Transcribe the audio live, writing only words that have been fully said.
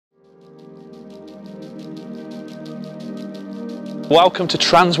welcome to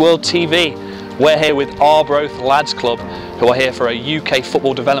Transworld TV. We're here with Arbroath Lads Club, who are here for a UK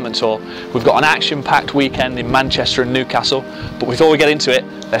football development tour. We've got an action-packed weekend in Manchester and Newcastle, but before we get into it,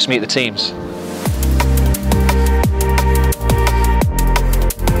 let's meet the teams.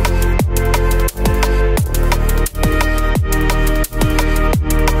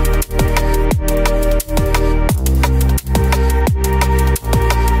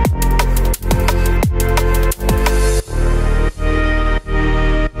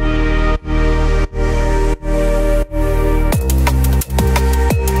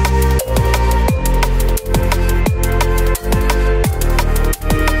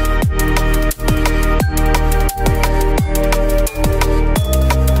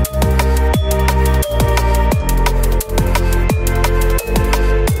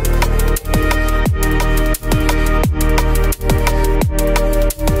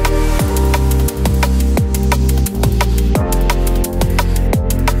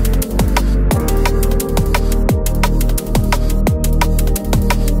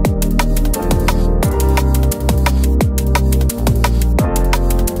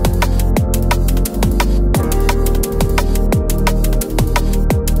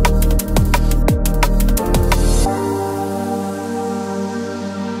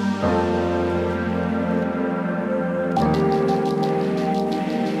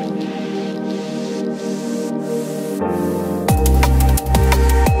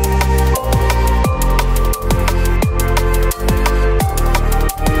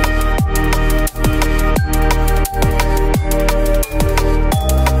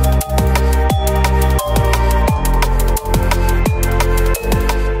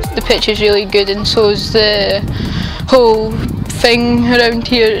 The pitch is really good, and so is the whole thing around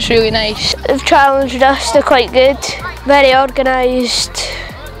here. It's really nice. They've challenged us, they're quite good, very organised.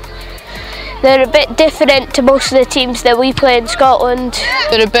 They're a bit different to most of the teams that we play in Scotland.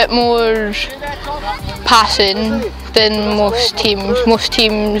 They're a bit more passing than most teams. Most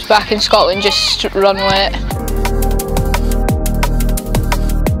teams back in Scotland just run wet.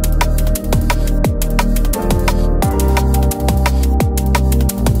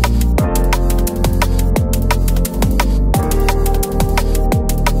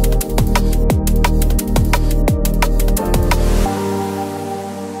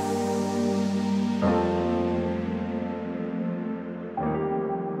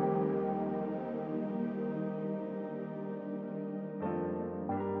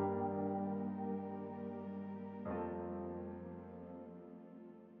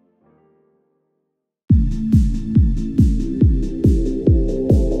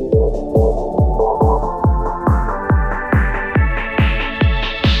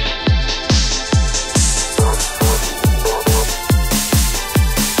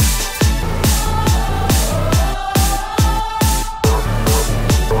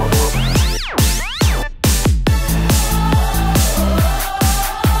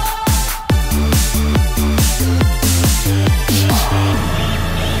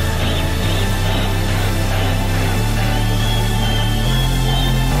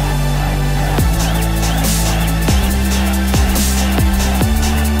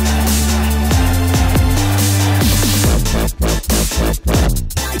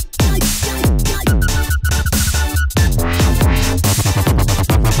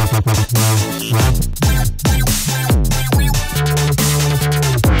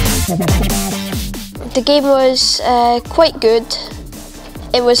 The game was quite good.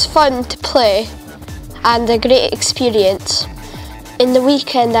 It was fun to play and a great experience. In the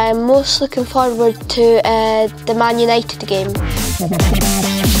weekend I am most looking forward to the Man United game.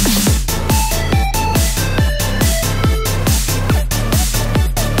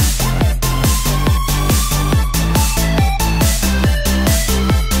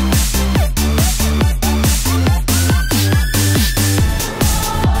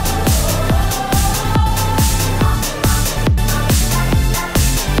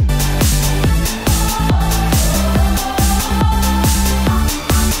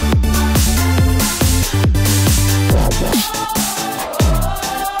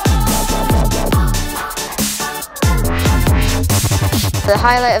 The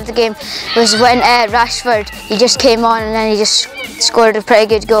highlight of the game was when Rashford, he just came on and then he just scored a pretty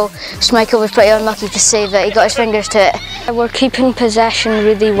good goal. Schmeichel was pretty unlucky to save it, he got his fingers to it. We're keeping possession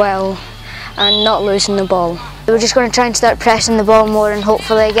really well and not losing the ball. We're just going to try and start pressing the ball more and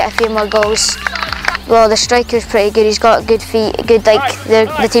hopefully get a few more goals. Well, the striker's pretty good, he's got good feet, good, like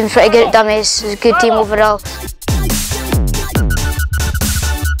the team's pretty good at dummies, it's a good team overall.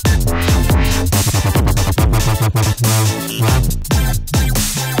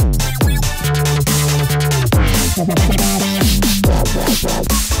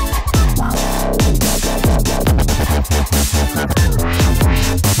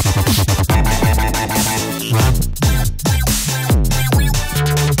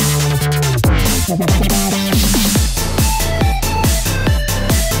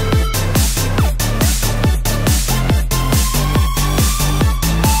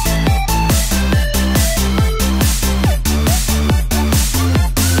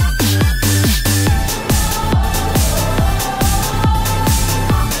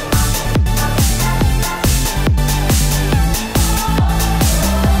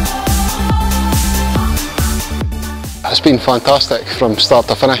 It's been fantastic from start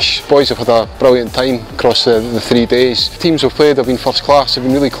to finish. Boys have had a brilliant time across the 3 days. Teams have played have been first class, have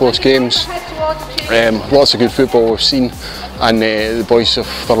been really close games. Lots of good football we've seen, and the boys have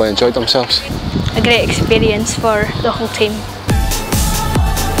thoroughly enjoyed themselves. A great experience for the whole team.